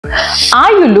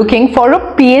Are you looking for a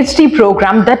PhD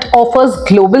program that offers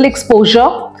global exposure,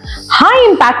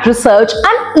 high-impact research,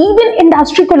 and even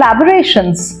industry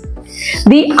collaborations?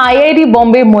 The IIT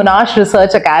Bombay Monash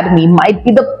Research Academy might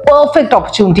be the perfect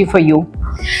opportunity for you.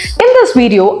 In this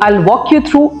video, I'll walk you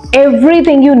through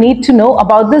everything you need to know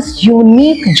about this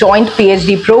unique joint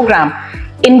PhD program,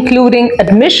 including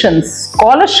admissions,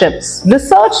 scholarships,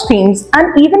 research themes,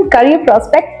 and even career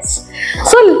prospects.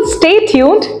 So stay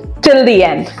tuned till the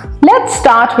end. Let's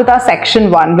start with our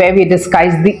section 1, where we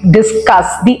discuss the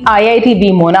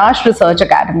IITB-Monash Research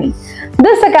Academy.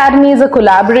 This academy is a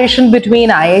collaboration between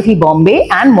IIT Bombay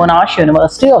and Monash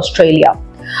University, Australia.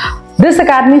 This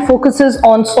academy focuses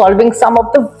on solving some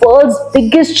of the world's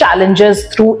biggest challenges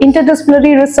through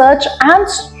interdisciplinary research and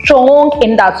strong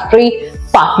industry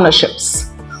partnerships.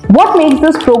 What makes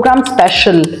this program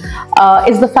special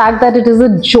is the fact that it is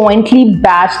a jointly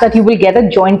batched, that you will get a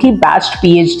jointly batched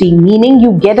PhD, meaning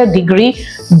you get a degree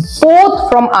both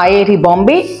from IIT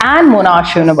Bombay and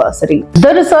Monash University.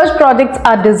 The research projects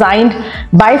are designed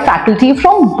by faculty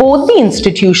from both the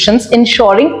institutions,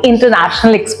 ensuring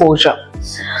international exposure.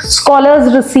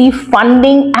 Scholars receive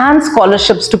funding and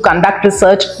scholarships to conduct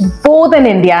research both in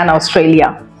India and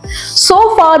Australia.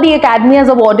 So far, the Academy has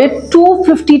awarded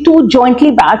 252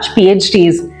 jointly batched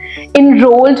PhDs,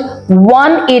 enrolled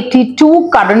 182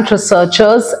 current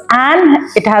researchers, and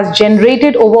it has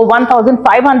generated over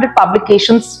 1,500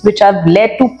 publications which have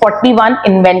led to 41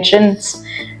 inventions.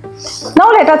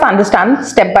 Now let us understand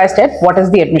step by step what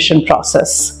is the admission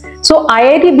process. So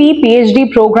IITB PhD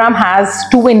program has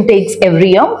 2 intakes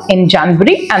every year, in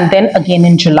January and then again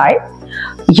in July.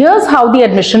 Here's how the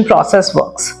admission process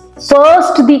works.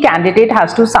 First, the candidate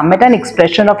has to submit an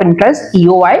expression of interest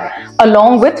 (EOI)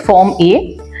 along with Form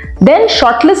A. Then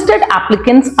shortlisted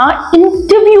applicants are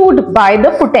interviewed by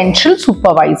the potential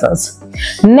supervisors.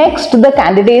 Next, the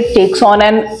candidate takes on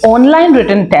an online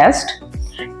written test.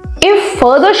 If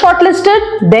further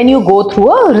shortlisted, then you go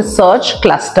through a research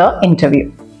cluster interview.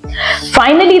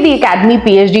 Finally, the Academy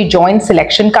PhD Joint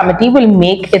Selection Committee will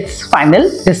make its final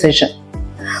decision.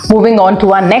 Moving on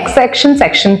to our next section,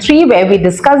 section 3, where we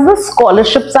discuss the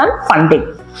scholarships and funding.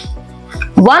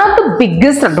 One of the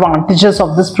biggest advantages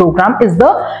of this program is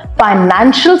the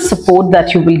financial support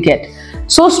that you will get.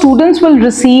 So students will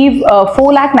receive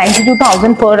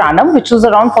 4,92,000 per annum, which is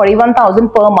around 41,000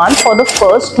 per month for the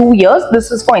first 2 years.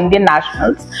 This is for Indian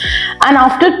nationals. And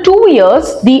after 2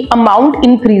 years, the amount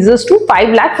increases to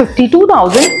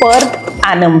 5,52,000 per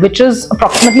annum, which is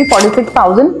approximately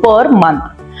 46,000 per month.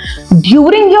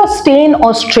 During your stay in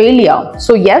Australia,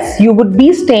 so yes, you would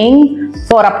be staying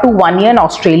for up to 1 year in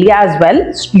Australia as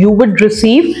well, you would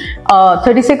receive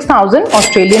 36,000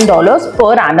 Australian dollars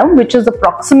per annum, which is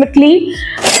approximately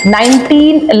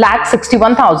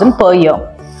 19,61,000 per year.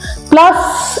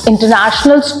 Plus,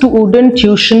 international student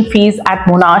tuition fees at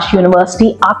Monash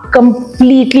University are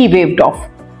completely waived off.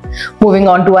 Moving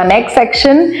on to our next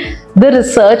section, the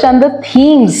research and the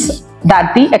themes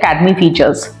that the Academy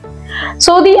features.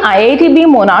 So the IITB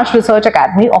Monash Research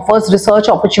Academy offers research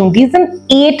opportunities in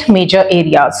 8 major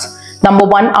areas. Number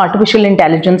 1, artificial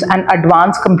intelligence and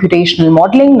advanced computational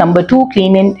modeling. Number 2,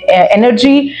 clean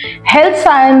energy, health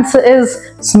sciences,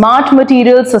 smart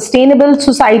materials, sustainable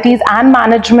societies and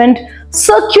management,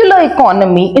 circular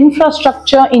economy,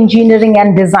 infrastructure, engineering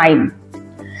and design.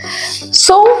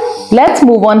 So let's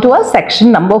move on to our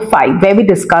section number 5, where we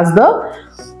discuss the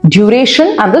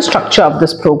duration and the structure of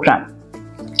this program.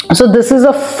 So this is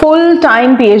a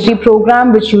full-time PhD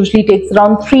program which usually takes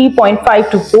around 3.5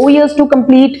 to 4 years to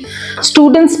complete.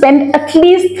 Students spend at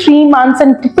least 3 months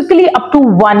and typically up to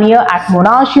 1 year at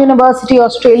Monash University,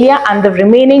 Australia, and the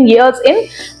remaining years in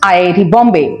IIT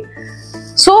Bombay.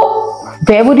 So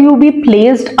where would you be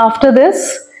placed after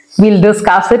this? We'll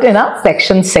discuss it in our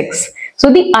section 6. So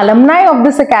the alumni of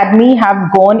this academy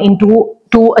have gone into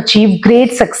to achieve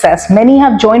great success. Many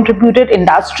have joined reputed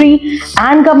industry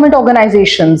and government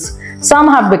organizations. Some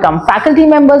have become faculty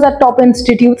members at top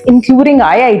institutes, including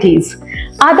IITs.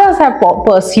 Others have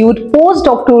pursued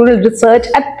postdoctoral research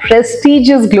at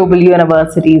prestigious global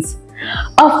universities.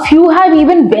 A few have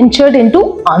even ventured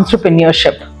into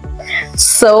entrepreneurship.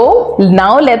 So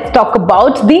now let's talk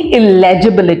about the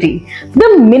eligibility.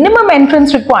 The minimum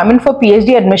entrance requirement for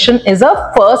PhD admission is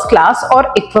a first class or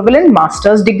equivalent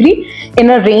master's degree in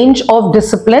a range of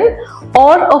discipline,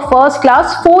 or a first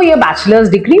class 4-year bachelor's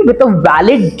degree with a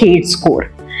valid GATE score.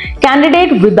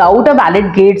 Candidate without a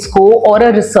valid GATE score or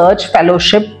a research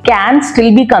fellowship can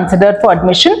still be considered for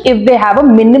admission if they have a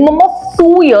minimum of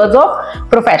 2 years of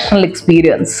professional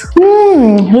experience.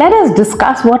 Let us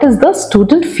discuss what is the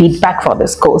student feedback for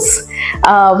this course.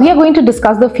 We are going to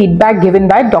discuss the feedback given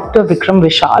by Dr. Vikram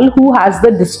Vishal, who has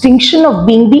the distinction of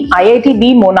being the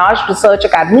IITB-Monash Research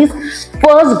Academy's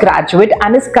first graduate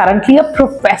and is currently a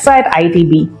professor at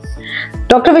IITB.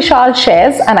 Dr. Vishal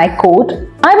shares, and I quote,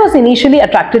 "I was initially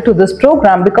attracted to this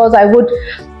program because I would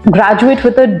graduate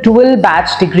with a dual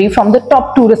batch degree from the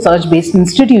top 2 research-based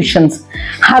institutions.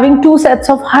 Having 2 sets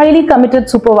of highly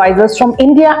committed supervisors from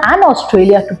India and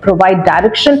Australia to provide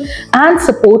direction and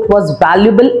support was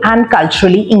valuable and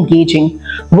culturally engaging.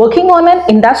 Working on an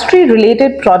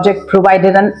industry-related project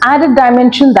provided an added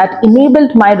dimension that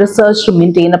enabled my research to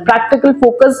maintain a practical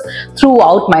focus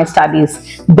throughout my studies.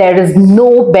 There is no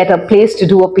better place to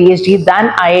do a PhD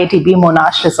than IITB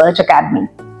Monash Research Academy."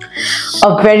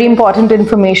 A very important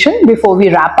information before we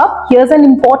wrap up. Here's an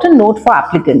important note for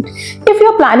applicant. If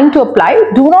you're planning to apply,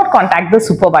 do not contact the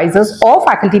supervisors or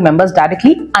faculty members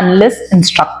directly unless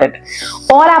instructed.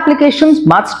 All applications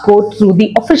must go through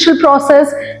the official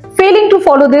process. Failing to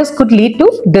follow this could lead to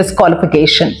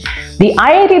disqualification. The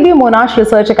IITB Monash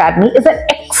Research Academy is an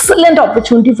excellent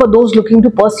opportunity for those looking to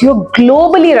pursue a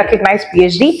globally recognized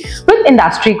PhD with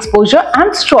industry exposure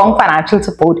and strong financial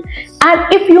support. And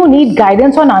if you need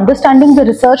guidance on understanding the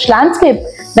research landscape,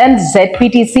 then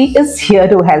ZPTC is here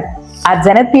to help. At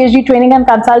Zenith PhD Training and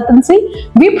Consultancy,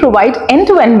 we provide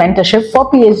end-to-end mentorship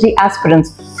for PhD aspirants,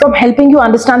 from helping you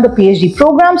understand the PhD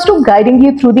programs to guiding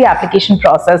you through the application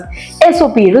process,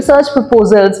 SOP, research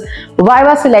proposals,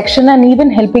 Viva selection, and even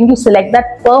helping you select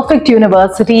that perfect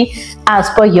university as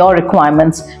per your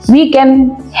requirements. We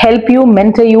can help you,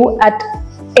 mentor you at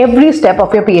every step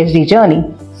of your PhD journey.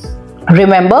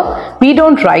 Remember, we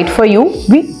don't write for you,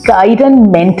 we guide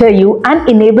and mentor you and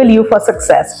enable you for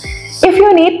success. If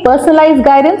you need personalized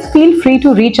guidance, feel free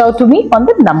to reach out to me on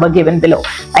the number given below.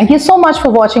 Thank you so much for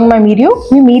watching my video.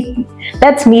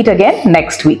 Let's meet again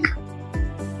next week.